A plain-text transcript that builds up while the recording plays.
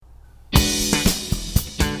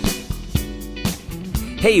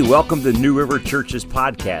Hey, welcome to New River Church's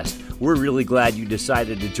podcast. We're really glad you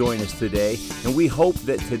decided to join us today, and we hope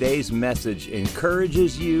that today's message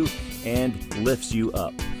encourages you and lifts you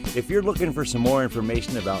up. If you're looking for some more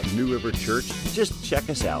information about New River Church, just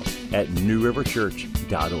check us out at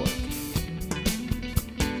newriverchurch.org.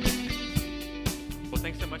 Well,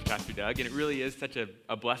 thanks so much, Pastor Doug, and it really is such a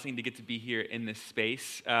blessing to get to be here in this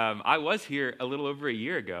space. I was here a little over a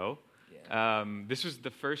year ago. This was the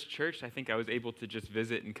first church I think I was able to just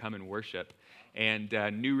visit and come and worship. And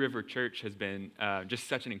New River Church has been just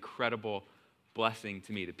such an incredible blessing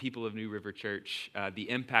to me. The people of New River Church, the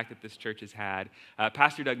impact that this church has had.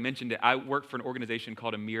 Pastor Doug mentioned it. I work for an organization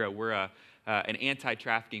called Amira. We're an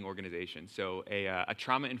anti-trafficking organization, so a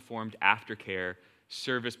trauma-informed aftercare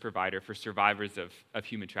service provider for survivors of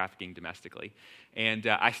human trafficking domestically. And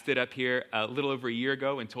I stood up here a little over a year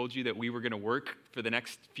ago and told you that we were going to work for the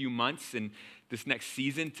next few months and this next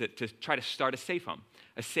season to try to start a safe home,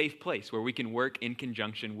 a safe place where we can work in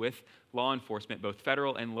conjunction with law enforcement, both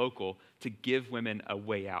federal and local, to give women a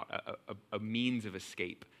way out, a means of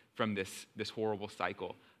escape from this horrible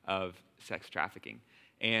cycle of sex trafficking.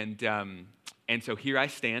 And so here I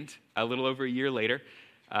stand a little over a year later,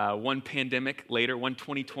 one pandemic later, one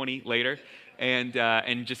 2020 later,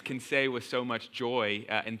 and just can say with so much joy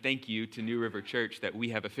and thank you to New River Church that we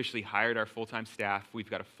have officially hired our full-time staff. We've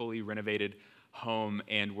got a fully renovated home,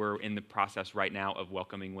 and we're in the process right now of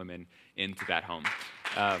welcoming women into that home.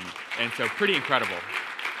 And so pretty incredible.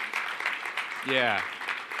 Yeah,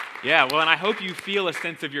 well, and I hope you feel a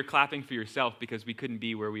sense of your clapping for yourself, because we couldn't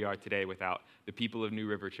be where we are today without the people of New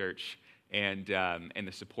River Church and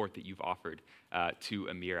the support that you've offered to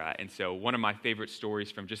Amira. And so one of my favorite stories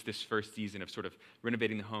from just this first season of sort of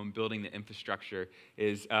renovating the home, building the infrastructure,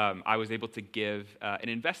 is I was able to give an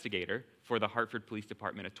investigator for the Hartford Police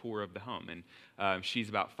Department a tour of the home. And she's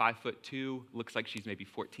about 5'2", looks like she's maybe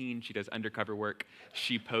 14. She does undercover work.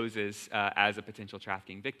 She poses as a potential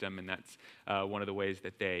trafficking victim, and that's one of the ways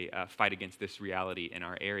that they fight against this reality in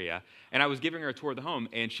our area. And I was giving her a tour of the home,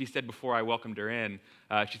 and she said before I welcomed her in,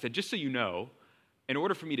 she said, just so you know, in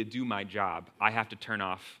order for me to do my job, I have to turn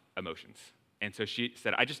off emotions. And so she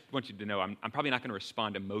said, I just want you to know I'm probably not going to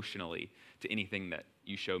respond emotionally to anything that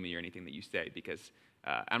you show me or anything that you say, because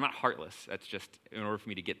I'm not heartless. That's just in order for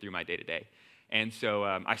me to get through my day-to-day. And so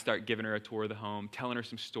I start giving her a tour of the home, telling her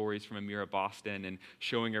some stories from Amira Boston, and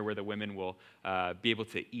showing her where the women will be able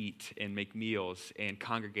to eat and make meals and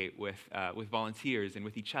congregate with volunteers and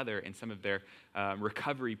with each other in some of their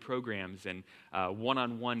recovery programs and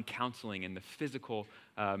one-on-one counseling and the physical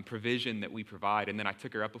provision that we provide. And then I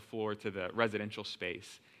took her up a floor to the residential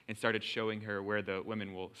space and started showing her where the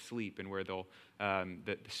women will sleep and where they'll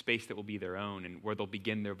the space that will be their own and where they'll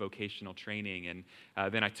begin their vocational training. And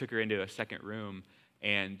then I took her into a second room,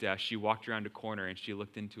 and she walked around a corner and she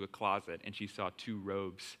looked into a closet and she saw 2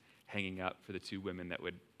 robes hanging up for the 2 women that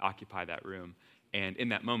would occupy that room. And in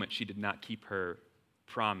that moment, she did not keep her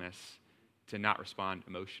promise to not respond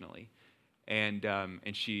emotionally. And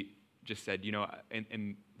she just said, you know,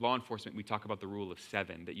 in law enforcement, we talk about the rule of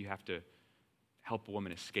 7, that you have to help a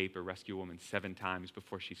woman escape or rescue a woman 7 times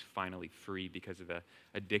before she's finally free, because of the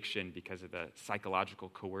addiction, because of the psychological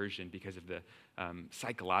coercion, because of the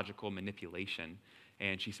psychological manipulation.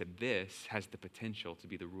 And she said, this has the potential to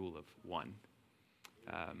be the rule of 1.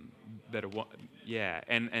 And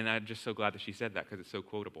I'm just so glad that she said that, because it's so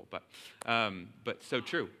quotable, but so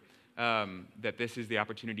true. That this is the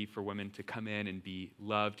opportunity for women to come in and be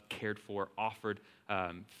loved, cared for, offered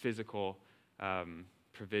physical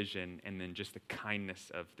provision, and then just the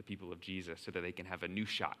kindness of the people of Jesus, so that they can have a new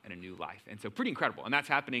shot and a new life. And so pretty incredible. And that's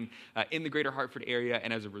happening in the greater Hartford area,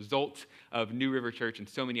 and as a result of New River Church and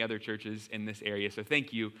so many other churches in this area. So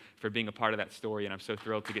thank you for being a part of that story, and I'm so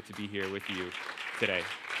thrilled to get to be here with you today.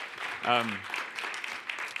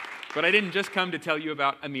 But I didn't just come to tell you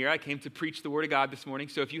about Amira. I came to preach the Word of God this morning.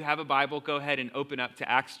 So if you have a Bible, go ahead and open up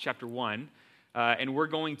to Acts chapter 1. And we're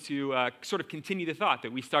going to sort of continue the thought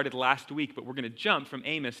that we started last week, but we're going to jump from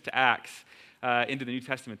Amos to Acts into the New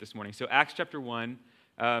Testament this morning. So Acts chapter 1,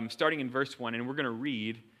 starting in verse 1, and we're going to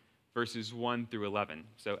read verses 1 through 11.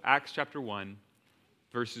 So Acts chapter 1,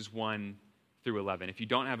 verses 1 through 11. If you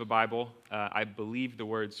don't have a Bible, I believe the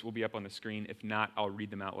words will be up on the screen. If not, I'll read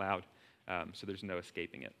them out loud, so there's no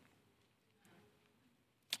escaping it.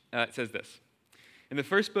 It says this. In the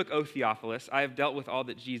first book, O Theophilus, I have dealt with all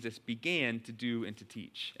that Jesus began to do and to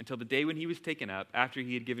teach, until the day when he was taken up, after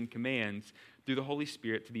he had given commands through the Holy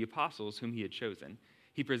Spirit to the apostles whom he had chosen.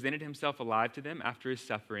 He presented himself alive to them after his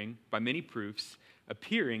suffering by many proofs,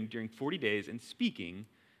 appearing during 40 days and speaking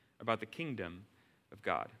about the kingdom of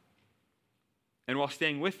God. And while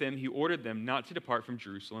staying with them, he ordered them not to depart from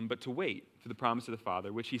Jerusalem, but to wait for the promise of the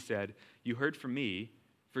Father, which he said, "You heard from me,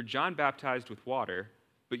 for John baptized with water,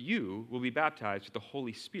 but you will be baptized with the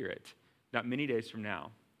Holy Spirit not many days from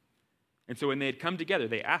now." And so when they had come together,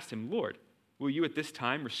 they asked him, "Lord, will you at this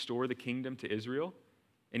time restore the kingdom to Israel?"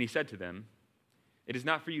 And he said to them, "It is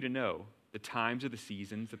not for you to know the times or the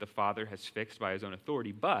seasons that the Father has fixed by his own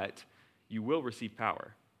authority, but you will receive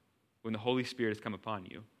power when the Holy Spirit has come upon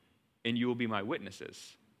you, and you will be my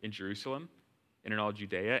witnesses in Jerusalem and in all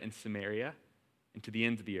Judea and Samaria and to the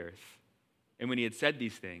ends of the earth." And when he had said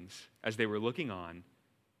these things, as they were looking on,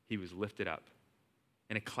 he was lifted up,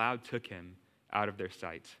 and a cloud took him out of their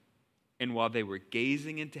sight. And while they were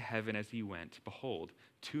gazing into heaven as he went, behold,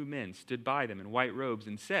 two men stood by them in white robes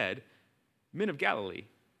and said, "Men of Galilee,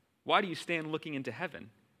 why do you stand looking into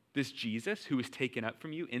heaven? This Jesus, who was taken up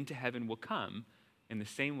from you into heaven, will come in the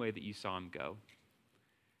same way that you saw him go."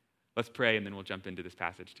 Let's pray, and then we'll jump into this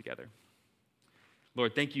passage together.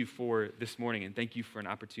 Lord, thank you for this morning, and thank you for an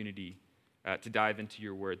opportunity to dive into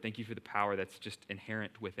your word. Thank you for the power that's just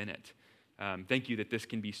inherent within it. Thank you that this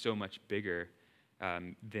can be so much bigger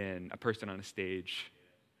than a person on a stage.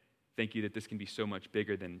 Thank you that this can be so much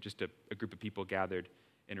bigger than just a group of people gathered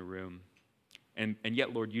in a room. And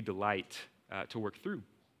yet, Lord, you delight to work through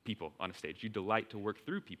people on a stage. You delight to work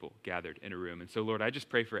through people gathered in a room. And so, Lord, I just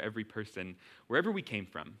pray for every person, wherever we came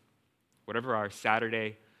from, whatever our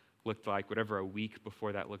Saturday looked like, whatever our week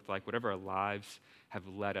before that looked like, whatever our lives have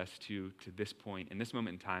led us to this point, in this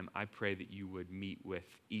moment in time, I pray that you would meet with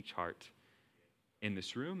each heart in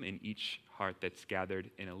this room, in each heart that's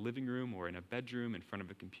gathered in a living room or in a bedroom in front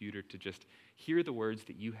of a computer, to just hear the words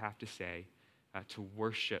that you have to say, to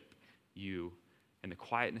worship you in the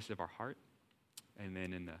quietness of our heart, and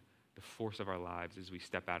then in the force of our lives as we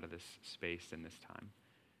step out of this space and this time.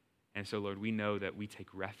 And so, Lord, we know that we take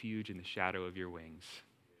refuge in the shadow of your wings,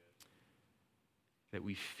 that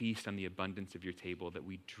we feast on the abundance of your table, that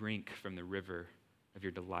we drink from the river of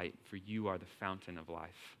your delight, for you are the fountain of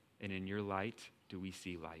life. And in your light do we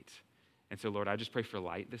see light. And so, Lord, I just pray for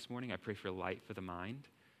light this morning. I pray for light for the mind,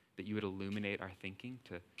 that you would illuminate our thinking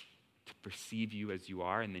to perceive you as you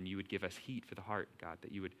are, and then you would give us heat for the heart, God,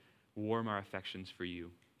 that you would warm our affections for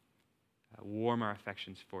you, warm our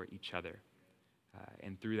affections for each other.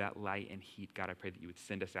 And through that light and heat, God, I pray that you would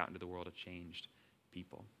send us out into the world a changed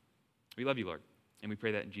people. We love you, Lord, and we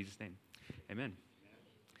pray that in Jesus' name. Amen.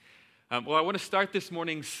 Well, I want to start this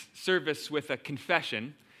morning's service with a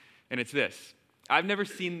confession, and it's this. I've never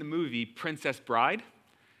seen the movie Princess Bride.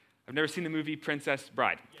 I've never seen the movie Princess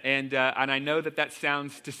Bride. And I know that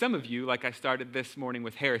sounds to some of you like I started this morning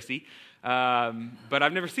with heresy, but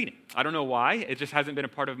I've never seen it. I don't know why. It just hasn't been a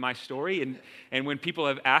part of my story. And when people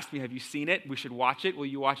have asked me, have you seen it? We should watch it. Will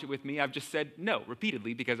you watch it with me? I've just said no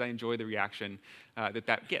repeatedly because I enjoy the reaction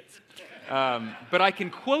that gets. But I can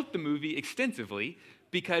quote the movie extensively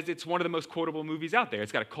because it's one of the most quotable movies out there.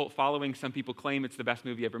 It's got a cult following. Some people claim it's the best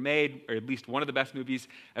movie ever made, or at least one of the best movies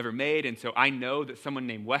ever made. And so I know that someone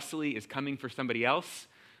named Wesley is coming for somebody else,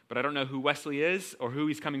 but I don't know who Wesley is or who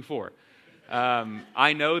he's coming for.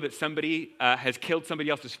 I know that somebody has killed somebody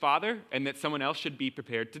else's father and that someone else should be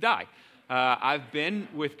prepared to die. I've been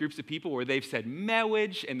with groups of people where they've said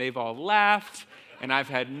 "mewage" and they've all laughed, and I've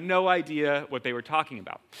had no idea what they were talking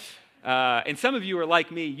about. And some of you are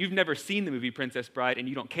like me. You've never seen the movie Princess Bride, and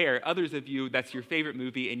you don't care. Others of you, that's your favorite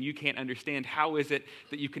movie, and you can't understand. How is it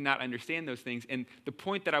that you cannot understand those things? And the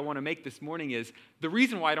point that I want to make this morning is the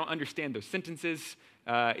reason why I don't understand those sentences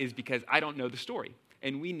is because I don't know the story.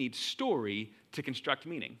 And we need story to construct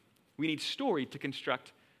meaning. We need story to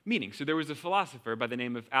construct meaning. So there was a philosopher by the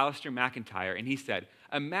name of Alasdair MacIntyre, and he said,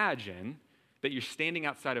 imagine that you're standing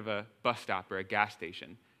outside of a bus stop or a gas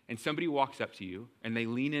station, and somebody walks up to you, and they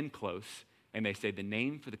lean in close, and they say, the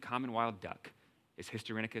name for the common wild duck is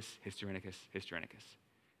Hystericus, Hystericus, Hystericus.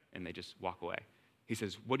 And they just walk away. He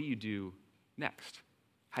says, what do you do next?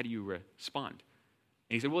 How do you respond?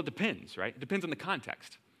 And he said, well, it depends, right? It depends on the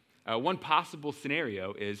context. One possible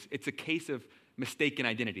scenario is it's a case of mistaken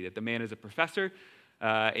identity, that the man is a professor,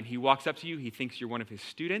 and he walks up to you, he thinks you're one of his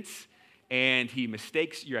students, and he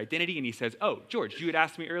mistakes your identity, and he says, oh, George, you had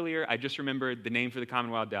asked me earlier, I just remembered the name for the common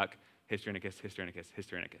wild duck, Hystericus, Hystericus,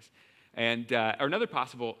 Hystericus. And or another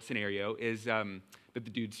possible scenario is that the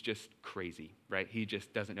dude's just crazy, right? He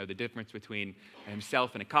just doesn't know the difference between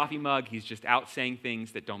himself and a coffee mug. He's just out saying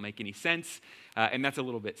things that don't make any sense, and that's a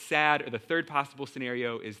little bit sad. Or the third possible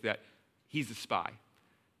scenario is that he's a spy,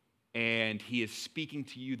 and he is speaking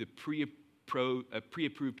to you the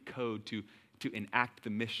pre-approved code to enact the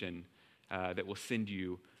mission that will send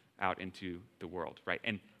you out into the world, right?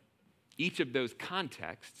 And each of those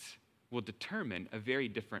contexts will determine a very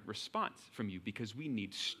different response from you because we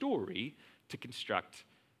need story to construct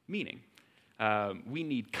meaning. We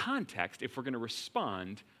need context if we're going to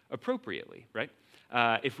respond appropriately, right?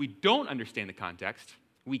 If we don't understand the context,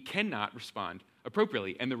 we cannot respond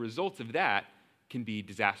appropriately, and the results of that can be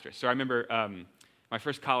disastrous. So I remember my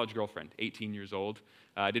first college girlfriend, 18 years old,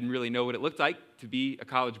 didn't really know what it looked like to be a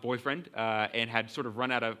college boyfriend and had sort of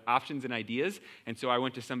run out of options and ideas. And so I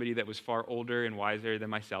went to somebody that was far older and wiser than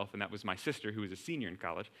myself, and that was my sister, who was a senior in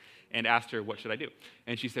college, and asked her, what should I do?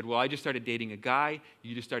 And she said, well, I just started dating a guy.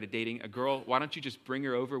 You just started dating a girl. Why don't you just bring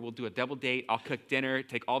her over? We'll do a double date. I'll cook dinner,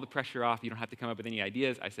 take all the pressure off. You don't have to come up with any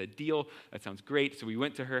ideas. I said, deal. That sounds great. So we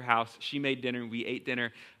went to her house. She made dinner. We ate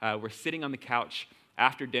dinner. We're sitting on the couch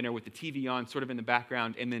after dinner with the TV on, sort of in the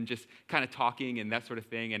background, and then just kind of talking and that sort of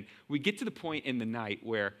thing. And we get to the point in the night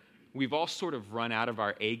where we've all sort of run out of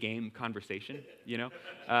our A-game conversation,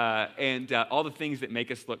 and all the things that make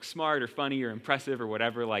us look smart or funny or impressive or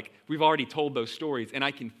whatever, like we've already told those stories, and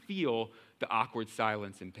I can feel the awkward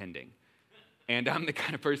silence impending. And I'm the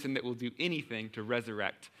kind of person that will do anything to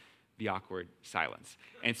resurrect the awkward silence.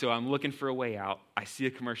 And so I'm looking for a way out. I see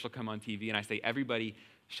a commercial come on TV, and I say, everybody,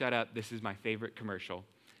 shut up, this is my favorite commercial.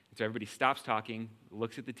 And so everybody stops talking,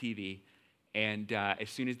 looks at the TV, and as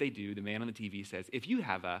soon as they do, the man on the TV says, if you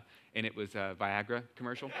have and it was a Viagra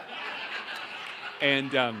commercial.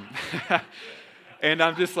 And and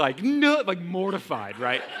I'm just like, no, like mortified,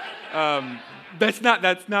 right? That's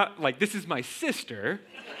not, like, this is my sister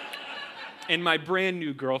and my brand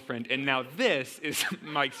new girlfriend, and now this is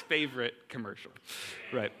Mike's favorite commercial,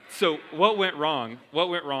 right? So what went wrong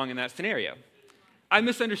in that scenario? I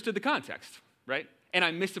misunderstood the context, right? And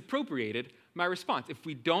I misappropriated my response. If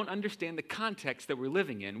we don't understand the context that we're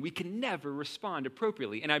living in, we can never respond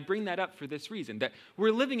appropriately. And I bring that up for this reason, that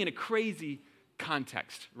we're living in a crazy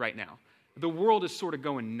context right now. The world is sort of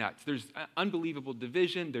going nuts. There's unbelievable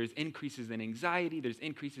division. There's increases in anxiety. There's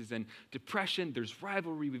increases in depression. There's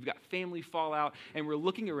rivalry. We've got family fallout. And we're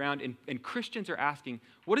looking around, and Christians are asking,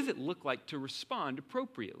 what does it look like to respond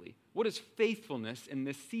appropriately? What does faithfulness in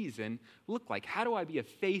this season look like? How do I be a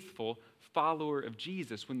faithful follower of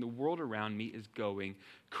Jesus when the world around me is going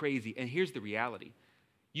crazy? And here's the reality.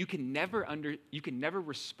 You can never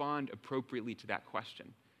respond appropriately to that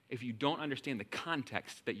question if you don't understand the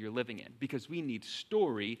context that you're living in, because we need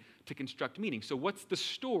story to construct meaning. So what's the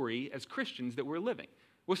story as Christians that we're living?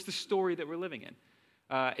 What's the story that we're living in?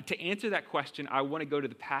 To answer that question, I want to go to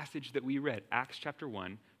the passage that we read, Acts chapter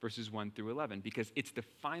 1, verses 1 through 11, because it's the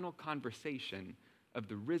final conversation of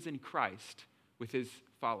the risen Christ with his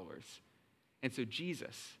followers. And so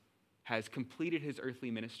Jesus has completed his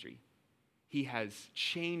earthly ministry. He has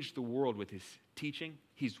changed the world with his teaching.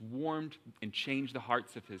 He's warmed and changed the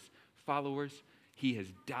hearts of his followers. He has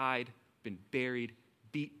died, been buried,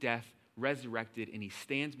 beat death, resurrected, and he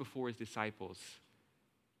stands before his disciples.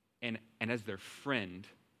 And as their friend,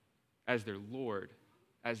 as their Lord,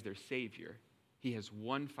 as their Savior, he has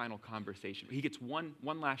one final conversation. He gets one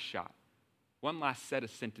last shot, one last set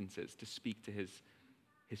of sentences to speak to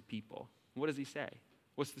his people. What does he say?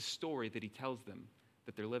 What's the story that he tells them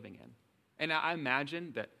that they're living in? And I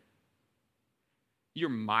imagine that you're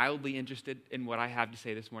mildly interested in what I have to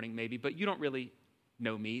say this morning, maybe, but you don't really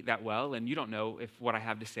know me that well, and you don't know if what I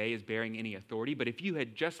have to say is bearing any authority. But if you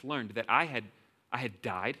had just learned that I had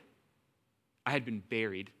died, I had been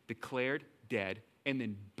buried, declared dead, and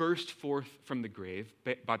then burst forth from the grave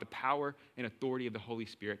by the power and authority of the Holy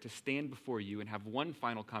Spirit to stand before you and have one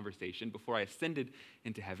final conversation before I ascended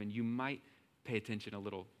into heaven, you might pay attention a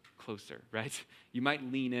little closer, right? You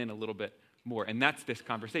might lean in a little bit more. And that's this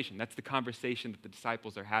conversation. That's the conversation that the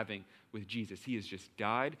disciples are having with Jesus. He has just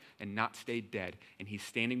died and not stayed dead, and he's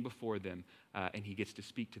standing before them, and he gets to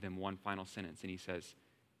speak to them one final sentence, and he says,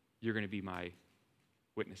 you're going to be my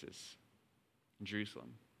witnesses in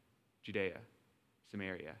Jerusalem, Judea,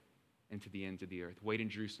 Samaria, and to the ends of the earth. Wait in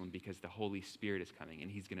Jerusalem because the Holy Spirit is coming, and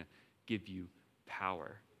he's going to give you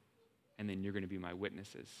power, and then you're going to be my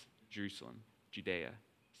witnesses, Jerusalem, Judea,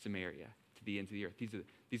 Samaria, to the ends of the earth.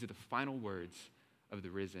 These are the final words of the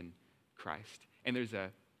risen Christ. And there's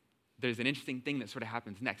an interesting thing that sort of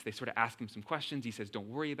happens next. They sort of ask him some questions. He says, don't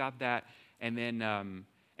worry about that. And then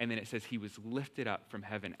it says he was lifted up from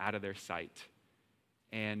heaven out of their sight.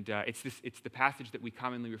 And it's the passage that we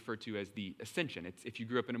commonly refer to as the Ascension. If you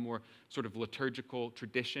grew up in a more sort of liturgical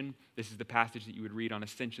tradition, this is the passage that you would read on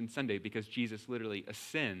Ascension Sunday, because Jesus literally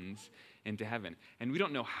ascends into heaven. And we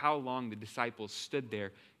don't know how long the disciples stood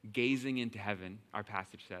there gazing into heaven, our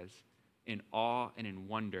passage says, in awe and in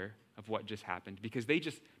wonder of what just happened, because they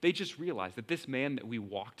just realized that this man that we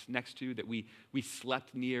walked next to, that we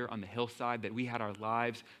slept near on the hillside, that we had our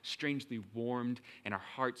lives strangely warmed and our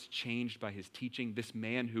hearts changed by his teaching, this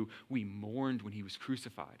man who we mourned when he was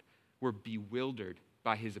crucified, were bewildered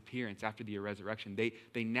by his appearance after the resurrection.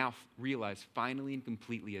 They now realize finally and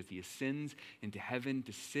completely, as he ascends into heaven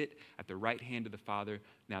to sit at the right hand of the Father,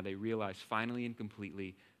 now they realize finally and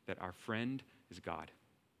completely that our friend is God,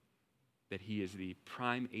 that he is the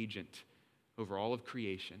prime agent over all of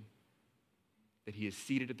creation, that he is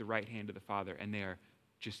seated at the right hand of the Father, and they are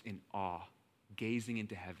just in awe, gazing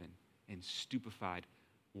into heaven in stupefied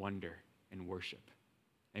wonder and worship.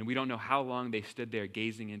 And we don't know how long they stood there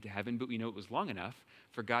gazing into heaven, but we know it was long enough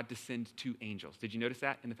for God to send 2 angels. Did you notice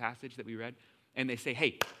that in the passage that we read? And they say,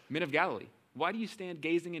 hey, men of Galilee, why do you stand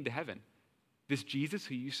gazing into heaven? This Jesus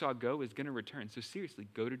who you saw go is going to return. So seriously,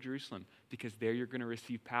 go to Jerusalem, because there you're going to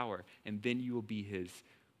receive power, and then you will be his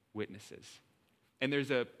witnesses. And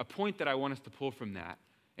there's a point that I want us to pull from that,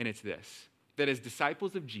 and it's this, that as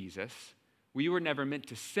disciples of Jesus, we were never meant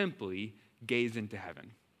to simply gaze into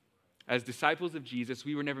heaven. As disciples of Jesus,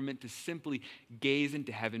 we were never meant to simply gaze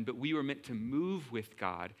into heaven, but we were meant to move with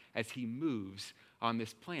God as he moves on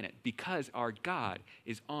this planet, because our God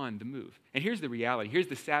is on the move. And here's the reality. Here's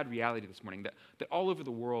the sad reality this morning, that all over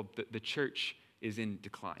the world, the church is in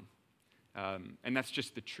decline. And that's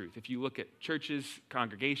just the truth. If you look at churches,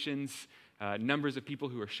 congregations, numbers of people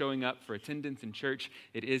who are showing up for attendance in church,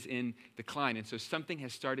 it is in decline. And so something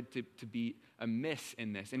has started to be amiss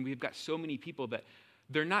in this. And we've got so many people that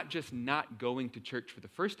they're not just not going to church for the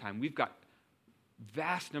first time. We've got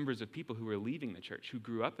vast numbers of people who are leaving the church, who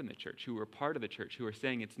grew up in the church, who were part of the church, who are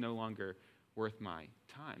saying it's no longer worth my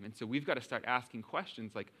time. And so we've got to start asking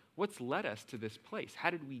questions like, what's led us to this place? How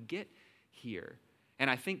did we get here? And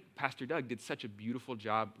I think Pastor Doug did such a beautiful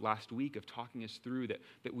job last week of talking us through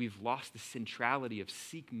that we've lost the centrality of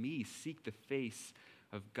seek me, seek the face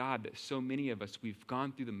of God, that so many of us, we've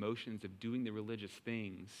gone through the motions of doing the religious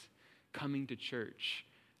things, coming to church,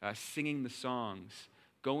 singing the songs,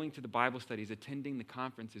 going to the Bible studies, attending the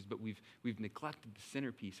conferences, but we've neglected the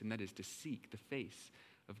centerpiece, and that is to seek the face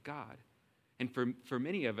of God. And for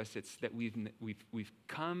many of us, it's that we've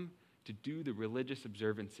come to do the religious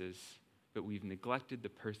observances, but we've neglected the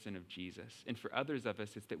person of Jesus. And for others of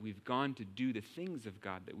us, it's that we've gone to do the things of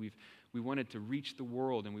God, that we wanted to reach the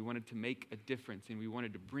world, and we wanted to make a difference, and we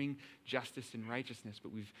wanted to bring justice and righteousness,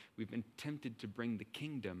 but we've been tempted to bring the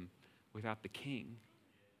kingdom without the king.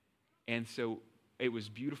 And so it was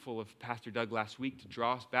beautiful of Pastor Doug last week to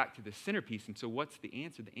draw us back to the centerpiece. And so what's the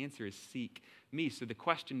answer? The answer is seek me. So the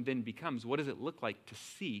question then becomes, what does it look like to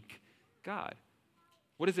seek God?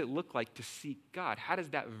 What does it look like to seek God? How does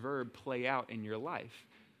that verb play out in your life?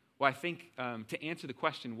 Well, I think to answer the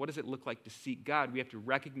question, what does it look like to seek God, we have to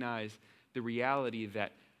recognize the reality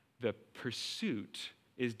that the pursuit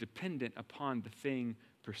is dependent upon the thing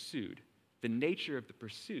pursued. The nature of the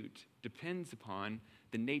pursuit depends upon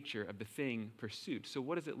the nature of the thing pursued. So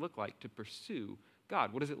what does it look like to pursue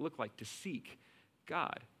God? What does it look like to seek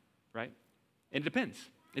God, right? And it depends.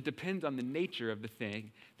 It depends on the nature of the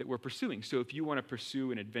thing that we're pursuing. So if you want to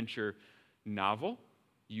pursue an adventure novel,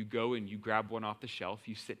 you go and you grab one off the shelf,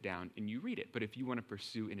 you sit down and you read it. But if you want to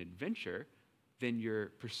pursue an adventure, then your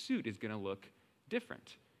pursuit is going to look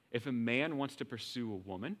different. If a man wants to pursue a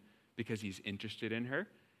woman because he's interested in her,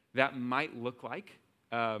 that might look like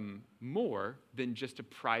more than just a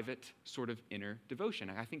private sort of inner devotion.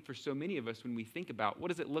 I think for so many of us, when we think about what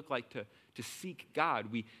does it look like to seek God,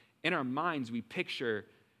 in our minds, we picture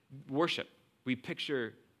worship. We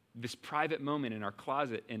picture this private moment in our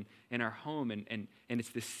closet and in our home, and it's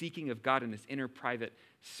the seeking of God in this inner private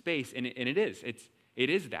space, and it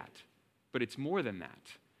is that, but it's more than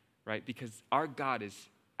that, right? Because our God is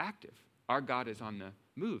active. Our God is on the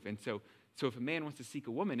move, and so if a man wants to seek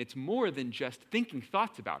a woman, it's more than just thinking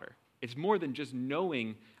thoughts about her. It's more than just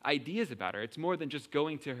knowing ideas about her. It's more than just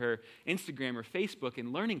going to her Instagram or Facebook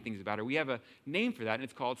and learning things about her. We have a name for that, and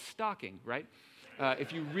it's called stalking, right?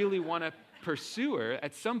 If you really want to pursue her,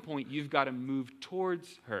 at some point you've got to move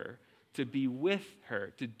towards her, to be with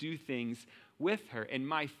her, to do things with her. And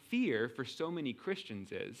my fear for so many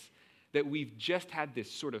Christians is that we've just had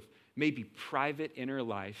this sort of maybe private inner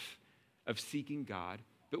life of seeking God,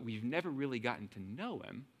 but we've never really gotten to know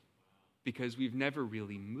him because we've never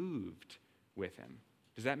really moved with him.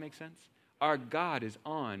 Does that make sense? Our God is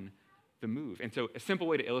on the move. And so a simple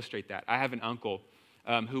way to illustrate that, I have an uncle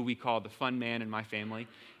who we call the fun man in my family.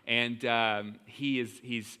 And he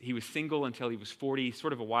was single until he was 40,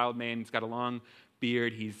 sort of a wild man. He's got a long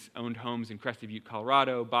beard. He's owned homes in Crested Butte,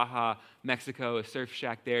 Colorado, Baja, Mexico, a surf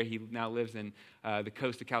shack there. He now lives in the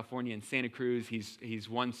coast of California in Santa Cruz. He's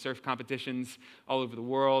won surf competitions all over the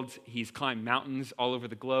world. He's climbed mountains all over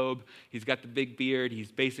the globe. He's got the big beard.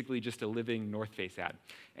 He's basically just a living North Face ad.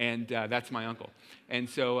 And that's my uncle. And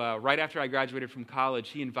so right after I graduated from college,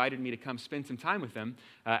 he invited me to come spend some time with him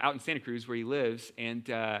out in Santa Cruz where he lives. And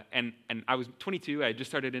I was 22. I had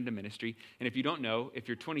just started into ministry. And if you don't know, if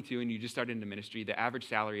you're 22 and you just started into ministry, the average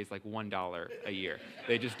salary is like $1 a year.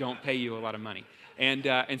 They just don't pay you a lot of money. And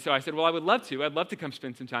so I said, well, I would love to. I'd love to come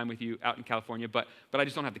spend some time with you out in California, but I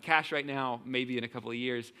just don't have the cash right now, maybe in a couple of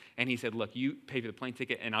years. And he said, look, you pay for the plane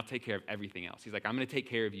ticket, and I'll take care of everything else. He's like, I'm going to take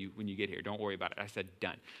care of you when you get here. Don't worry about it. I said,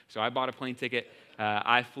 done. So I bought a plane ticket.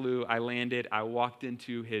 I flew. I landed. I walked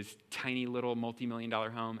into his tiny little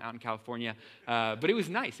multi-million-dollar home out in California. But it was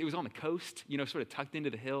nice. It was on the coast, sort of tucked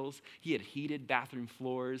into the hills. He had heated bathroom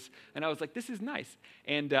floors. And I was like, this is nice.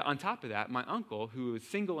 And on top of that, my uncle, who was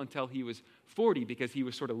single until he was 40 because he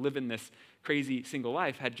was sort of living this crazy single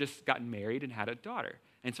life, had just gotten married and had a daughter.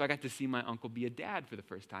 And so I got to see my uncle be a dad for the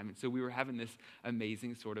first time. And so we were having this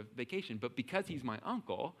amazing sort of vacation. But because he's my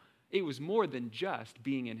uncle, it was more than just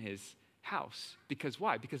being in his house. Because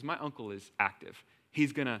why? Because my uncle is active.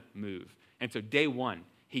 He's going to move. And so day one,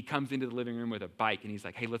 he comes into the living room with a bike, and he's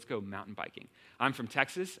like, hey, let's go mountain biking. I'm from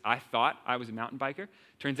Texas. I thought I was a mountain biker.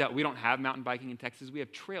 Turns out we don't have mountain biking in Texas. We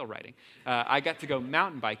have trail riding. I got to go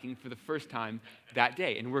mountain biking for the first time that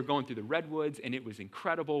day, and we're going through the redwoods, and it was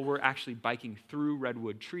incredible. We're actually biking through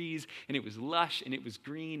redwood trees, and it was lush, and it was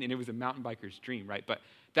green, and it was a mountain biker's dream, right? But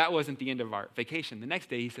that wasn't the end of our vacation. The next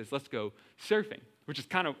day, he says, let's go surfing, which is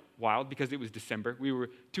kind of wild because it was December. We were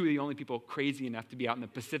two of the only people crazy enough to be out in the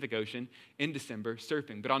Pacific Ocean in December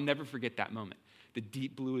surfing. But I'll never forget that moment. The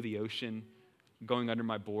deep blue of the ocean going under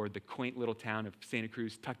my board, the quaint little town of Santa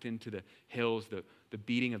Cruz tucked into the hills, the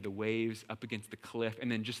beating of the waves up against the cliff, and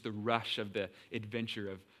then just the rush of the adventure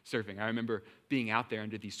of surfing. I remember being out there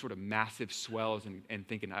under these sort of massive swells and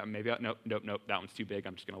thinking, nope, that one's too big.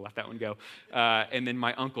 I'm just going to let that one go. And then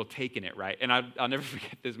my uncle taking it, right? And I'll never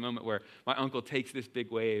forget this moment where my uncle takes this big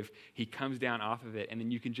wave, he comes down off of it, and then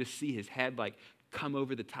you can just see his head like come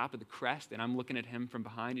over the top of the crest, and I'm looking at him from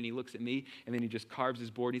behind, and he looks at me, and then he just carves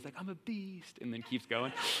his board. He's like, I'm a beast, and then keeps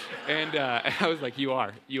going. And I was like, you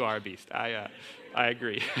are a beast. I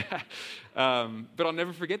agree. But I'll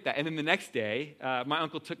never forget that. And then the next day, my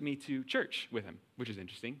uncle took me to church with him, which is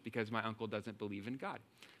interesting because my uncle doesn't believe in God.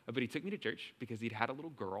 But he took me to church because he'd had a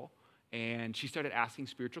little girl, and she started asking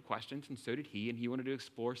spiritual questions, and so did he, and he wanted to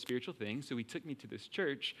explore spiritual things. So he took me to this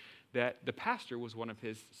church that the pastor was one of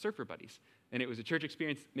his surfer buddies. And it was a church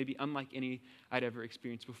experience maybe unlike any I'd ever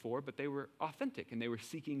experienced before, but they were authentic, and they were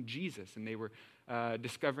seeking Jesus, and they were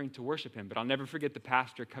discovering to worship him. But I'll never forget the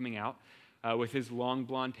pastor coming out with his long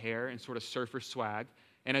blonde hair and sort of surfer swag.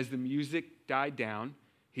 And as the music died down,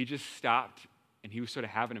 he just stopped, and he was sort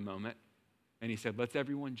of having a moment. And he said, let's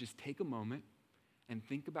everyone just take a moment and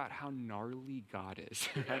think about how gnarly God is.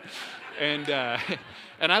 And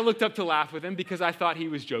I looked up to laugh with him because I thought he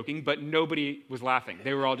was joking, but nobody was laughing.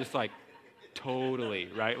 They were all just like, totally,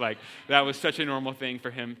 right? Like, that was such a normal thing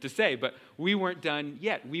for him to say. But we weren't done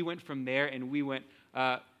yet. We went from there, and we went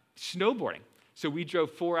snowboarding. So we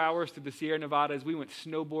drove 4 hours through the Sierra Nevadas. We went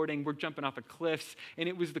snowboarding. We're jumping off of cliffs, and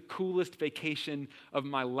it was the coolest vacation of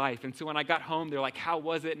my life. And so when I got home, they're like, how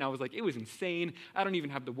was it? And I was like, it was insane. I don't even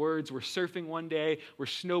have the words. We're surfing one day. We're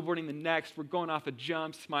snowboarding the next. We're going off of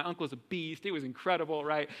jumps. My uncle's a beast. It was incredible,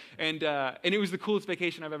 right? And it was the coolest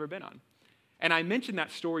vacation I've ever been on. And I mention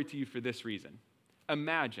that story to you for this reason.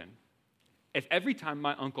 Imagine if every time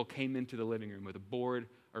my uncle came into the living room with a board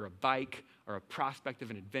or a bike or a prospect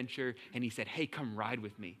of an adventure, and he said, hey, come ride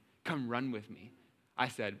with me, come run with me. I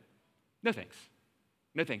said, no thanks.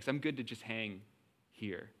 No thanks. I'm good to just hang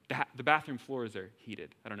here. The bathroom floors are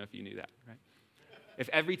heated. I don't know if you knew that, right? If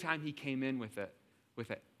every time he came in with a,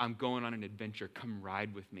 I'm going on an adventure, come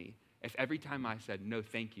ride with me. If every time I said, no,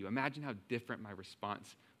 thank you, imagine how different my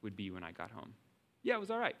response would be when I got home. Yeah, it was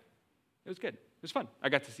all right. It was good. It was fun. I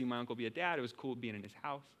got to see my uncle be a dad. It was cool being in his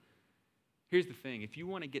house. Here's the thing. If you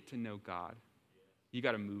want to get to know God, you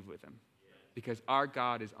got to move with him because our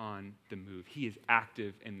God is on the move. He is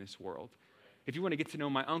active in this world. If you want to get to know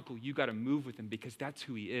my uncle, you got to move with him because that's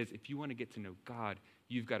who he is. If you want to get to know God,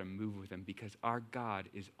 you've got to move with him because our God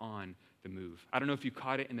is on the move. I don't know if you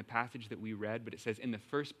caught it in the passage that we read, but it says, in the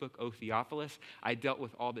first book, O Theophilus, I dealt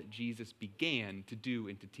with all that Jesus began to do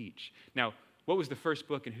and to teach. Now, what was the first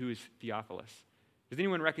book and who is Theophilus? Does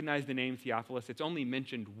anyone recognize the name Theophilus? It's only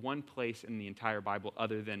mentioned one place in the entire Bible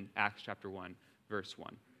other than Acts chapter 1, verse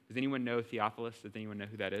 1. Does anyone know Theophilus? Does anyone know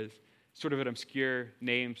who that is? Sort of an obscure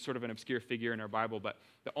name, sort of an obscure figure in our Bible, but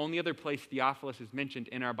the only other place Theophilus is mentioned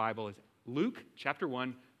in our Bible is Luke chapter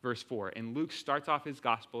 1, verse 4. And Luke starts off his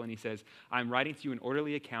gospel and he says, I'm writing to you an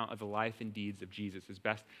orderly account of the life and deeds of Jesus as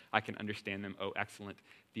best I can understand them, O excellent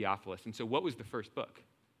Theophilus. And so what was the first book?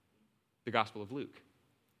 The Gospel of Luke.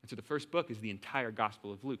 And so the first book is the entire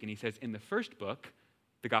Gospel of Luke. And he says, in the first book,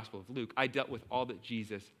 the Gospel of Luke, I dealt with all that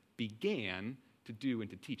Jesus began to do and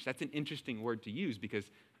to teach. That's an interesting word to use because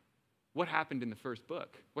what happened in the first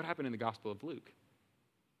book? What happened in the Gospel of Luke?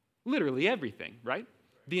 Literally everything, right?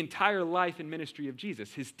 The entire life and ministry of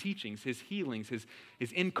Jesus, his teachings, his healings,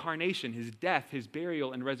 his incarnation, his death, his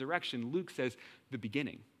burial, and resurrection. Luke says the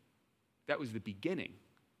beginning. That was the beginning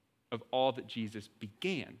of all that Jesus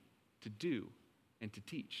began to do and to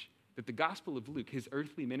teach. That the Gospel of Luke, his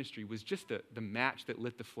earthly ministry, was just the match that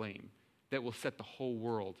lit the flame that will set the whole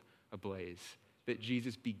world ablaze. That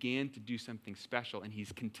Jesus began to do something special, and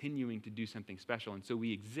he's continuing to do something special. And so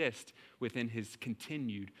we exist within his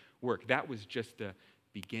continued work. That was just the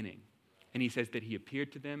beginning. And he says that he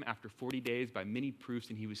appeared to them after 40 days by many proofs,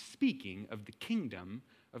 and he was speaking of the kingdom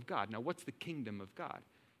of God. Now, what's the kingdom of God?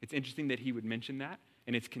 It's interesting that he would mention that,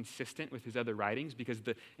 and it's consistent with his other writings because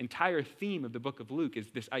the entire theme of the book of Luke is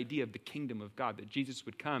this idea of the kingdom of God, that Jesus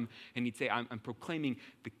would come and he'd say, I'm proclaiming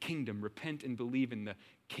the kingdom. Repent and believe in the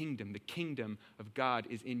kingdom. The kingdom of God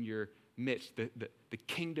is in your midst. The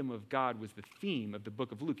kingdom of God was the theme of the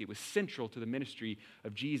book of Luke. It was central to the ministry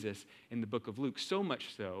of Jesus in the book of Luke, so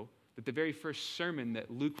much so that the very first sermon that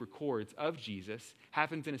Luke records of Jesus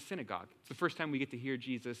happens in a synagogue. It's the first time we get to hear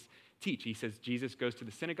Jesus teach. He says Jesus goes to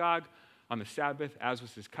the synagogue on the Sabbath, as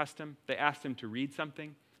was his custom. They asked him to read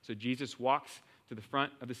something. So Jesus walks to the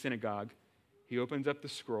front of the synagogue. He opens up the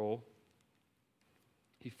scroll.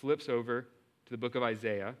 He flips over to the book of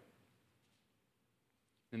Isaiah.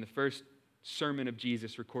 In the first sermon of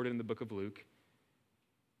Jesus recorded in the book of Luke,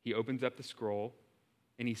 he opens up the scroll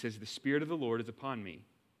and he says, the Spirit of the Lord is upon me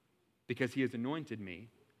because he has anointed me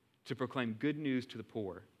to proclaim good news to the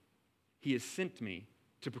poor. He has sent me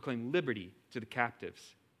to proclaim liberty to the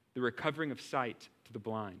captives, the recovering of sight to the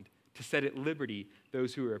blind, to set at liberty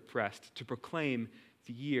those who are oppressed, to proclaim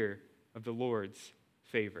the year of the Lord's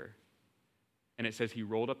favor. And it says he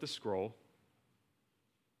rolled up the scroll,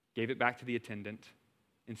 gave it back to the attendant,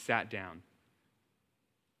 and sat down.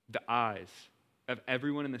 The eyes of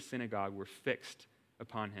everyone in the synagogue were fixed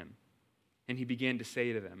upon him. And he began to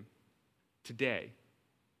say to them, today,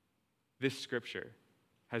 this scripture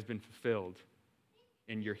has been fulfilled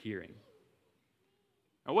in your hearing.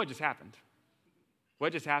 Now, what just happened?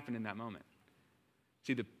 What just happened in that moment?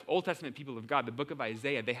 See, the Old Testament people of God, the book of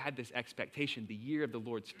Isaiah, they had this expectation. The year of the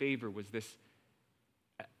Lord's favor was this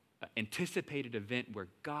anticipated event where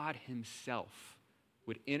God himself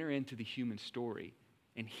would enter into the human story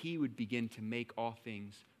and he would begin to make all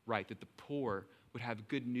things right, that the poor would have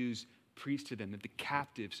good news preached to them, that the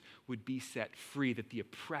captives would be set free, that the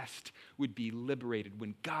oppressed would be liberated.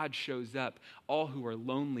 When God shows up, all who are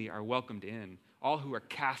lonely are welcomed in. All who are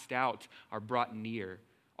cast out are brought near.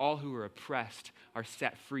 All who are oppressed are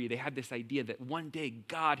set free. They had this idea that one day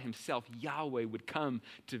God himself, Yahweh, would come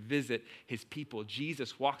to visit his people.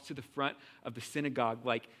 Jesus walks to the front of the synagogue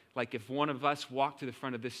like if one of us walked to the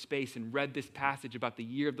front of this space and read this passage about the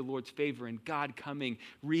year of the Lord's favor and God coming,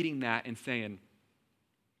 reading that and saying,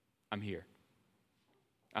 I'm here.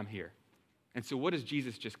 I'm here. And so what has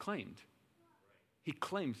Jesus just claimed? He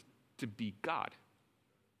claims to be God.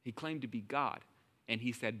 He claimed to be God. And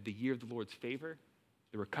he said, the year of the Lord's favor,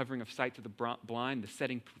 the recovering of sight to the blind, the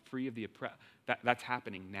setting free of the oppressed, that's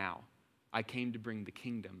happening now. I came to bring the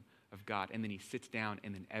kingdom of God. And then he sits down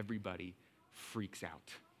and then everybody freaks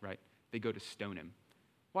out, right? They go to stone him.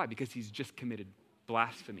 Why? Because he's just committed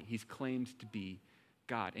blasphemy. He's claimed to be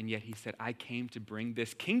God. And yet he said, I came to bring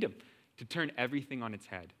this kingdom, to turn everything on its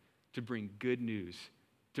head, to bring good news,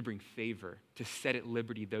 to bring favor, to set at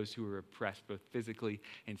liberty those who are oppressed, both physically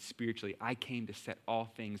and spiritually. I came to set all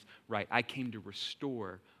things right. I came to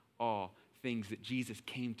restore all things, that Jesus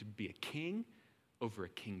came to be a king over a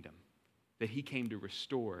kingdom, that he came to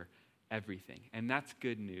restore everything. And that's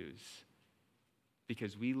good news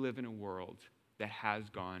because we live in a world that has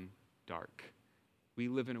gone dark. We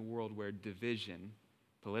live in a world where division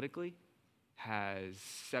politically has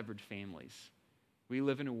severed families. We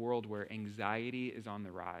live in a world where anxiety is on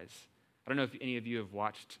the rise. I don't know if any of you have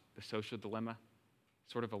watched The Social Dilemma.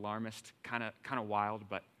 Sort of alarmist, kind of wild,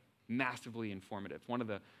 but massively informative. One of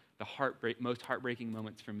the most heartbreaking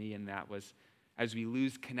moments for me in that was as we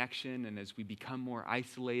lose connection and as we become more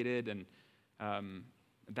isolated, and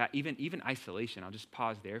that even isolation. I'll just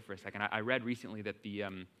pause there for a second. I read recently that the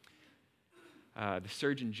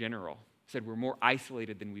Surgeon General said we're more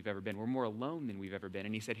isolated than we've ever been. We're more alone than we've ever been.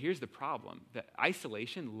 And he said, here's the problem, that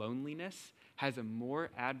isolation, loneliness, has a more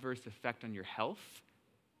adverse effect on your health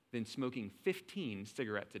than smoking 15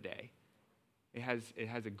 cigarettes a day. It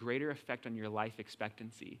has a greater effect on your life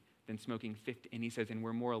expectancy than smoking 50. And he says, and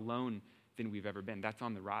we're more alone than we've ever been. That's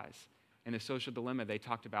on the rise. In The Social Dilemma, they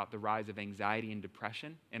talked about the rise of anxiety and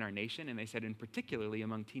depression in our nation, and they said, and particularly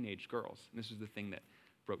among teenage girls. And this was the thing that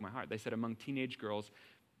broke my heart. They said among teenage girls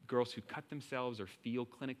who cut themselves or feel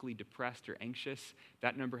clinically depressed or anxious,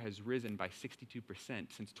 that number has risen by 62%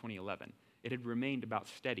 since 2011. It had remained about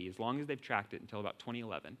steady as long as they've tracked it until about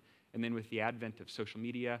 2011. And then with the advent of social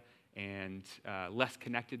media and less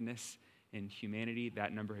connectedness in humanity,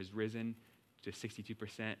 that number has risen to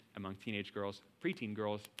 62% among teenage girls. Preteen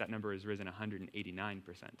girls, that number has risen 189%.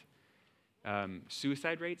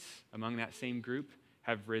 Suicide rates among that same group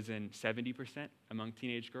have risen 70% among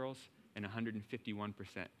teenage girls and 151%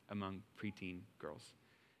 among preteen girls.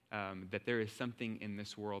 That there is something in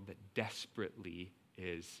this world that desperately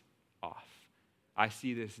is off. I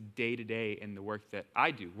see this day to day in the work that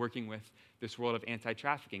I do, working with this world of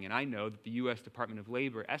anti-trafficking. And I know that the U.S. Department of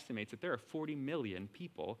Labor estimates that there are 40 million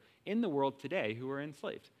people in the world today who are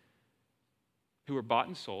enslaved, who are bought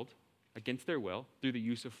and sold against their will through the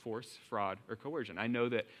use of force, fraud, or coercion. I know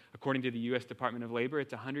that according to the U.S. Department of Labor,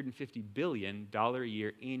 it's a $150 billion a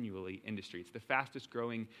year annually industry. It's the fastest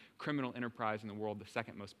growing criminal enterprise in the world, the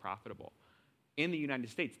second most profitable. In the United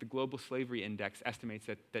States, the Global Slavery Index estimates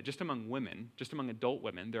that just among women, just among adult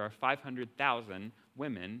women, there are 500,000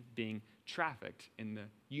 women being trafficked in the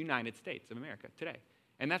United States of America today.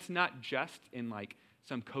 And that's not just in like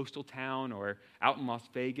some coastal town or out in Las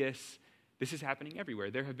Vegas. This is happening everywhere.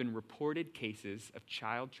 There have been reported cases of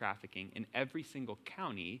child trafficking in every single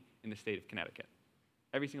county in the state of Connecticut.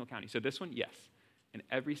 Every single county. So this one, yes, in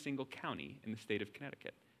every single county in the state of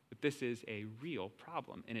Connecticut. But this is a real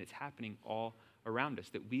problem, and it's happening all around us,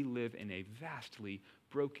 that we live in a vastly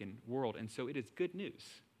broken world. And so it is good news.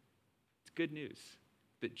 It's good news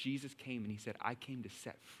that Jesus came and he said, I came to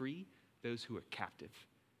set free those who are captive.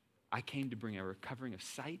 I came to bring a recovering of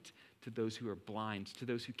sight to those who are blind, to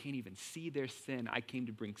those who can't even see their sin. I came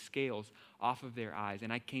to bring scales off of their eyes,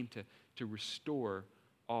 and I came to restore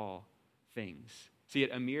all things. See,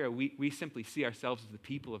 at Amira, we simply see ourselves as the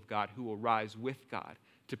people of God who will rise with God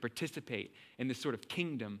to participate in this sort of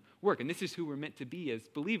kingdom work. And this is who we're meant to be as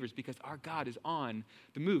believers, because our God is on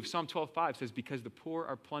the move. Psalm 12:5 says, because the poor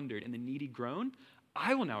are plundered and the needy groan,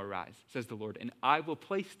 I will now arise, says the Lord, and I will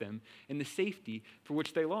place them in the safety for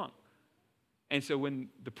which they long. And so when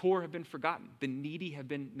the poor have been forgotten, the needy have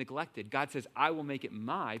been neglected, God says, I will make it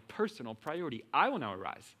my personal priority. I will now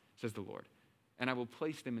arise, says the Lord, and I will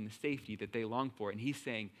place them in the safety that they long for. And he's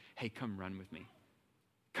saying, hey, come run with me.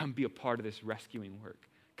 Come be a part of this rescuing work.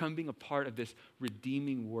 Come being a part of this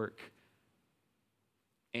redeeming work.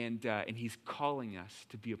 And he's calling us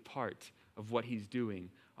to be a part of what he's doing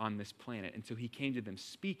on this planet. And so he came to them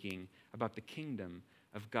speaking about the kingdom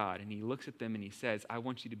of God. And he looks at them and he says, I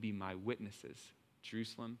want you to be my witnesses,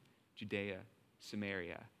 Jerusalem, Judea,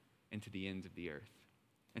 Samaria, and to the ends of the earth.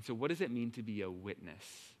 And so what does it mean to be a witness?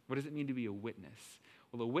 What does it mean to be a witness?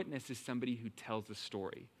 Well, a witness is somebody who tells a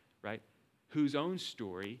story, right? Whose own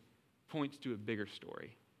story points to a bigger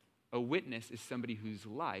story. A witness is somebody whose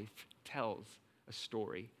life tells a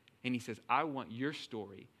story. And he says, I want your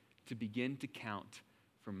story to begin to count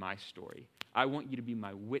for my story. I want you to be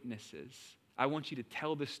my witnesses. I want you to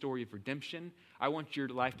tell the story of redemption. I want your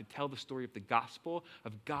life to tell the story of the gospel,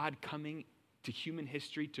 of God coming to human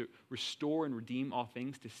history to restore and redeem all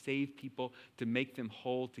things, to save people, to make them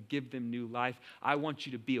whole, to give them new life. I want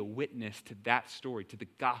you to be a witness to that story, to the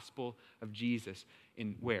gospel of Jesus.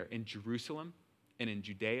 In where? In Jerusalem, and in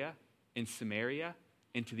Judea, in Samaria,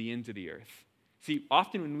 and to the ends of the earth. See,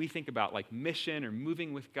 often when we think about like mission or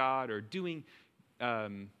moving with God or doing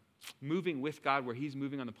moving with God where he's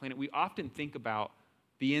moving on the planet, we often think about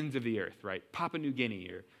the ends of the earth, right? Papua New Guinea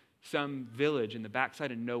or some village in the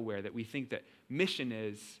backside of nowhere, that we think that mission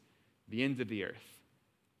is the ends of the earth.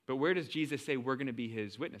 But where does Jesus say we're going to be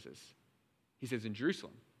his witnesses? He says in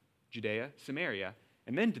Jerusalem, Judea, Samaria,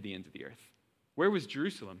 and then to the ends of the earth. Where was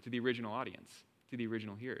Jerusalem to the original audience, to the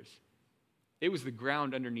original hearers? It was the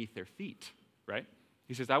ground underneath their feet, right?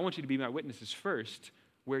 He says, I want you to be my witnesses first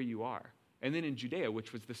where you are. And then in Judea,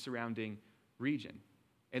 which was the surrounding region.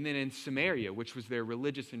 And then in Samaria, which was their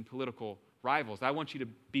religious and political rivals. I want you to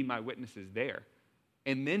be my witnesses there.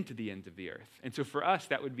 and then to the ends of the earth. And so for us,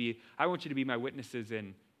 that would be, I want you to be my witnesses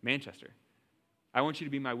in Manchester. I want you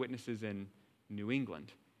to be my witnesses in New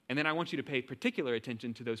England. And then I want you to pay particular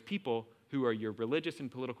attention to those people who are your religious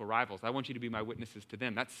and political rivals. I want you to be my witnesses to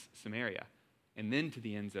them. That's Samaria. And then to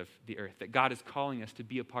the ends of the earth. That God is calling us to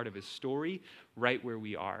be a part of his story right where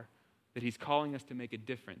we are. That he's calling us to make a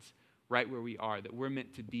difference right where we are. That we're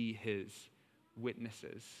meant to be his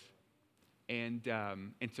witnesses. And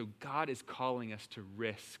so God is calling us to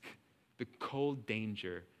risk the cold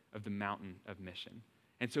danger of the mountain of mission.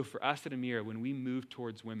 And so for us at Amira, when we move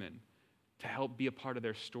towards women to help be a part of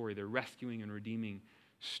their story, their rescuing and redeeming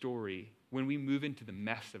story, when we move into the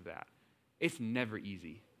mess of that, it's never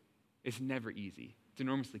easy. It's never easy. It's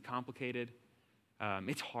enormously complicated.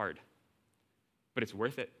 It's hard, but it's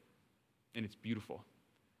worth it, and it's beautiful,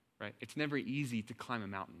 right? It's never easy to climb a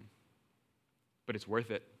mountain, but it's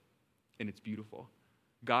worth it, and it's beautiful.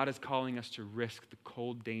 God is calling us to risk the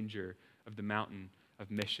cold danger of the mountain of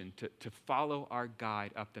mission, to follow our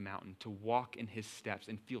guide up the mountain, to walk in his steps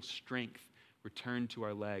and feel strength return to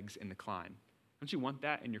our legs in the climb. Don't you want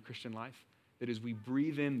that in your Christian life? That as we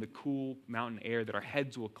breathe in the cool mountain air, that our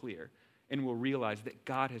heads will clear and we'll realize that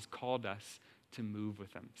God has called us to move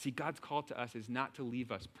with him. See, God's call to us is not to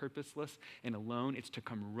leave us purposeless and alone. It's to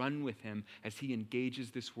come run with him as he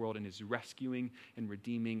engages this world in his rescuing and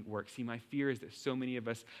redeeming work. See, my fear is that so many of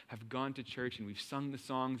us have gone to church and we've sung the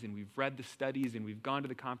songs and we've read the studies and we've gone to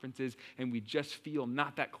the conferences and we just feel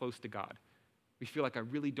not that close to God. We feel like I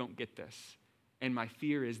really don't get this. And my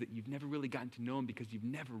fear is that you've never really gotten to know him because you've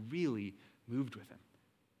never really moved with him.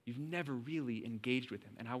 You've never really engaged with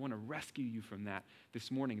him. And I want to rescue you from that this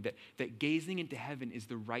morning, that gazing into heaven is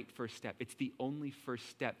the right first step. It's the only first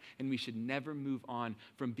step. And we should never move on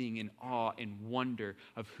from being in awe and wonder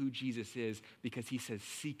of who Jesus is, because he says,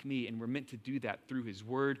 seek me. And we're meant to do that through his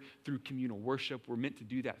word, through communal worship. We're meant to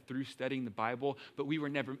do that through studying the Bible. But we were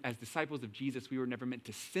never, as disciples of Jesus, we were never meant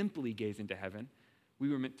to simply gaze into heaven. We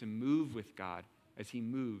were meant to move with God as he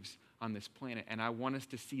moves on this planet. And I want us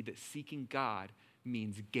to see that seeking God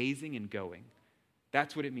means gazing and going.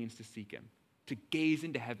 That's what it means to seek him. To gaze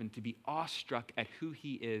into heaven, to be awestruck at who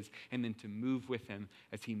he is, and then to move with him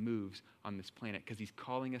as he moves on this planet, because he's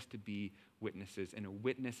calling us to be witnesses. And a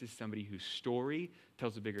witness is somebody whose story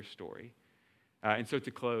tells a bigger story. And so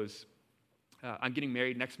to close, I'm getting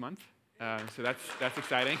married next month. So that's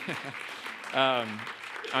exciting.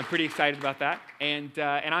 I'm pretty excited about that. And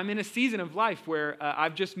I'm in a season of life where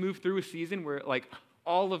I've just moved through a season where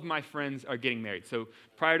all of my friends are getting married. So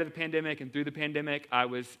prior to the pandemic and through the pandemic, I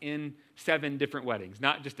was in 7 different weddings.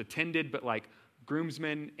 Not just attended, but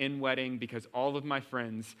groomsmen in wedding, because all of my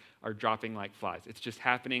friends are dropping like flies. It's just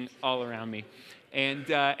happening all around me.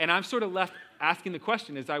 And I'm sort of left asking the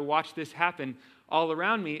question as I watch this happen all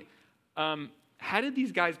around me, how did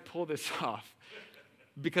these guys pull this off?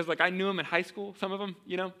 Because I knew them in high school, some of them,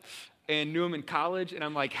 and knew them in college. And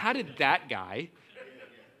I'm like, how did that guy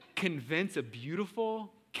convince a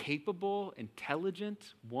beautiful, capable,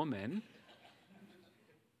 intelligent woman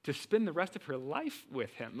to spend the rest of her life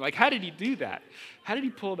with him? How did he do that? How did he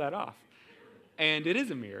pull that off? And it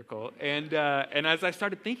is a miracle. And as I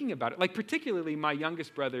started thinking about it, particularly my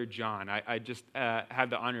youngest brother, John, I just had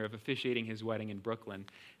the honor of officiating his wedding in Brooklyn.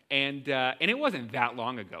 And it wasn't that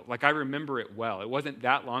long ago. I remember it well. It wasn't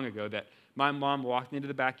that long ago that my mom walked into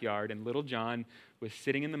the backyard and little John was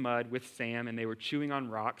sitting in the mud with Sam, and they were chewing on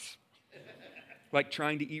rocks,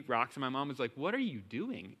 trying to eat rocks. And my mom was like, "What are you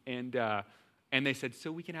doing?" And they said,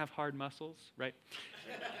 "So we can have hard muscles," right?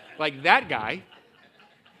 That guy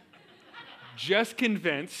just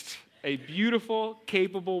convinced a beautiful,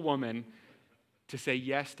 capable woman to say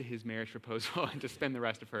yes to his marriage proposal and to spend the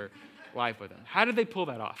rest of her life with him. How did they pull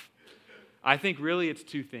that off? I think really it's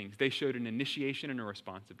 2 things. They showed an initiation and a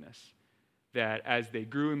responsiveness. That as they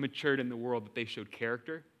grew and matured in the world, that they showed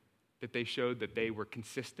character, that they showed that they were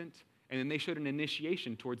consistent, and then they showed an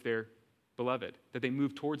initiation towards their beloved, that they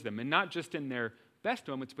moved towards them, and not just in their best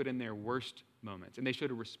moments, but in their worst moments. And they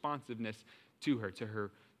showed a responsiveness to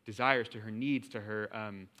her desires, to her needs, to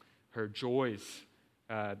her joys.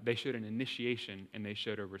 They showed an initiation, and they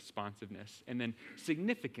showed a responsiveness. And then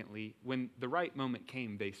significantly, when the right moment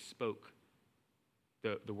came, they spoke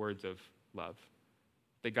the words of love.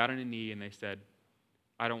 They got on a knee and they said,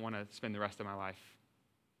 "I don't want to spend the rest of my life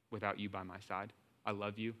without you by my side. I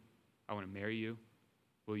love you. I want to marry you.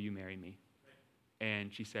 Will you marry me?"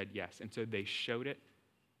 And she said yes. And so they showed it,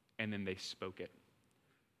 and then they spoke it.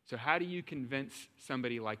 So how do you convince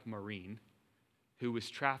somebody like Maureen, who was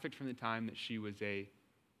trafficked from the time that she was a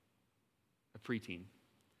preteen,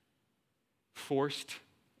 forced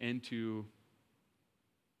into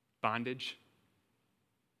bondage,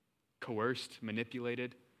 coerced,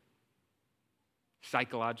 manipulated,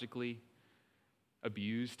 psychologically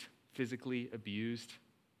abused, physically abused,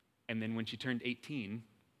 and then when she turned 18,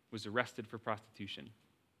 was arrested for prostitution.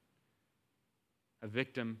 A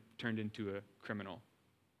victim turned into a criminal.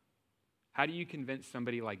 How do you convince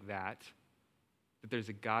somebody like that there's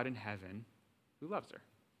a God in heaven who loves her?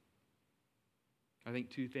 I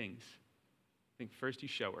think two things. I think first you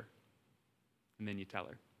show her, and then you tell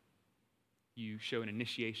her. You show an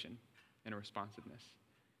initiation and a responsiveness.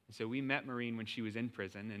 And so we met Maureen when she was in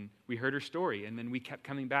prison, and we heard her story, and then we kept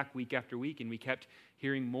coming back week after week, and we kept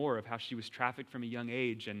hearing more of how she was trafficked from a young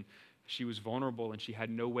age, and she was vulnerable, and she had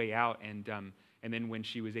no way out, and then when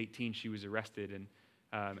she was 18, she was arrested,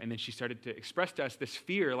 and then she started to express to us this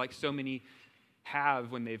fear, like so many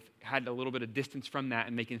have when they've had a little bit of distance from that,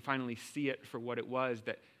 and they can finally see it for what it was,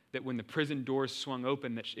 that when the prison doors swung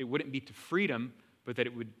open, that it wouldn't be to freedom, but that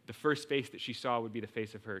the first face that she saw would be the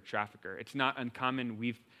face of her trafficker. It's not uncommon.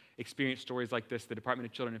 We've experienced stories like this. The Department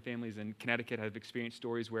of Children and Families in Connecticut have experienced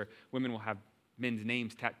stories where women will have men's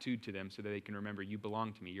names tattooed to them so that they can remember, you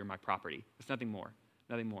belong to me, you're my property. It's nothing more,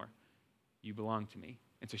 nothing more. You belong to me.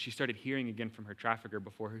 And so she started hearing again from her trafficker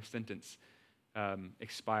before her sentence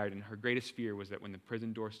expired, and her greatest fear was that when the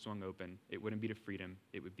prison door swung open, it wouldn't be to freedom,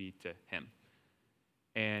 it would be to him.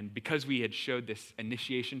 And because we had showed this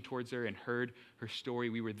initiation towards her and heard her story,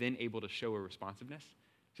 we were then able to show her responsiveness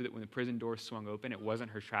so that when the prison doors swung open, it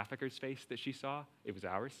wasn't her trafficker's face that she saw, it was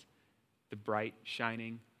ours. The bright,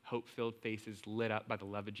 shining, hope-filled faces lit up by the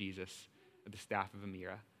love of Jesus, of the staff of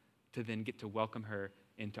Amira, to then get to welcome her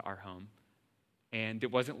into our home. And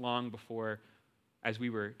it wasn't long before, as we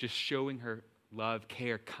were just showing her love,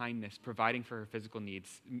 care, kindness, providing for her physical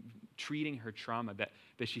needs, treating her trauma, that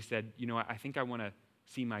she said, you know what, I think I want to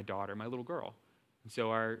see my daughter, my little girl. And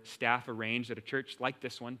so our staff arranged at a church like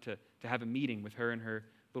this one to have a meeting with her and her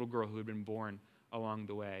little girl who had been born along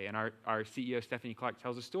the way. And our CEO, Stephanie Clark,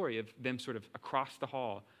 tells a story of them sort of across the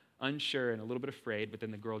hall, unsure and a little bit afraid, but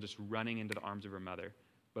then the girl just running into the arms of her mother,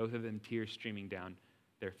 both of them tears streaming down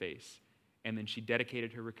their face. And then she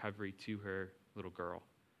dedicated her recovery to her little girl.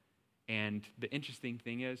 And the interesting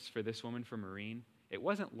thing is, for this woman, for Maureen, it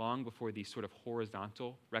wasn't long before these sort of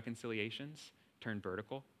horizontal reconciliations turned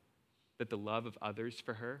vertical, that the love of others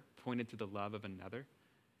for her pointed to the love of another.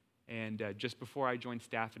 And just before I joined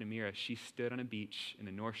staff at Amira, she stood on a beach in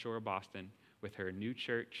the North Shore of Boston with her new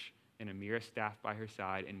church and Amira staff by her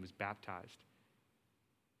side and was baptized.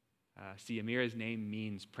 See, Amira's name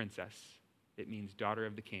means princess. It means daughter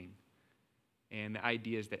of the king. And the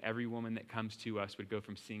idea is that every woman that comes to us would go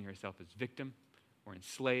from seeing herself as victim or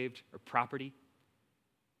enslaved or property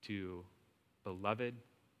to beloved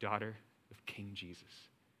daughter of King Jesus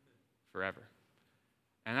forever.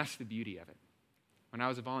 And that's the beauty of it. When I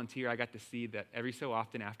was a volunteer, I got to see that every so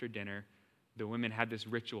often after dinner, the women had this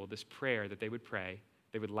ritual, this prayer that they would pray.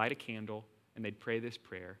 They would light a candle and they'd pray this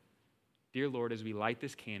prayer. Dear Lord, as we light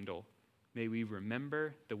this candle, may we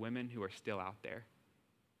remember the women who are still out there.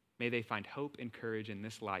 May they find hope and courage in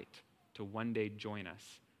this light to one day join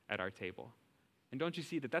us at our table. And don't you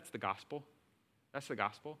see that that's the gospel? That's the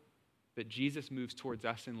gospel. That Jesus moves towards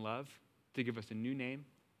us in love to give us a new name,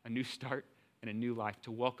 a new start, and a new life,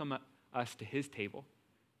 to welcome us to his table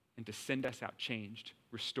and to send us out changed,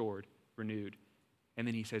 restored, renewed. And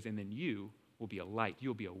then he says, and then you will be a light.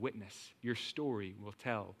 You'll be a witness. Your story will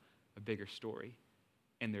tell a bigger story.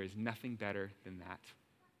 And there is nothing better than that.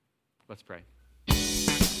 Let's pray.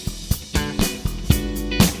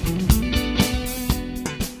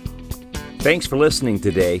 Thanks for listening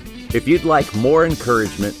today. If you'd like more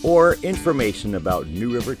encouragement or information about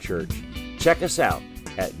New River Church, check us out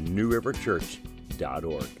at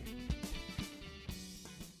newriverchurch.org.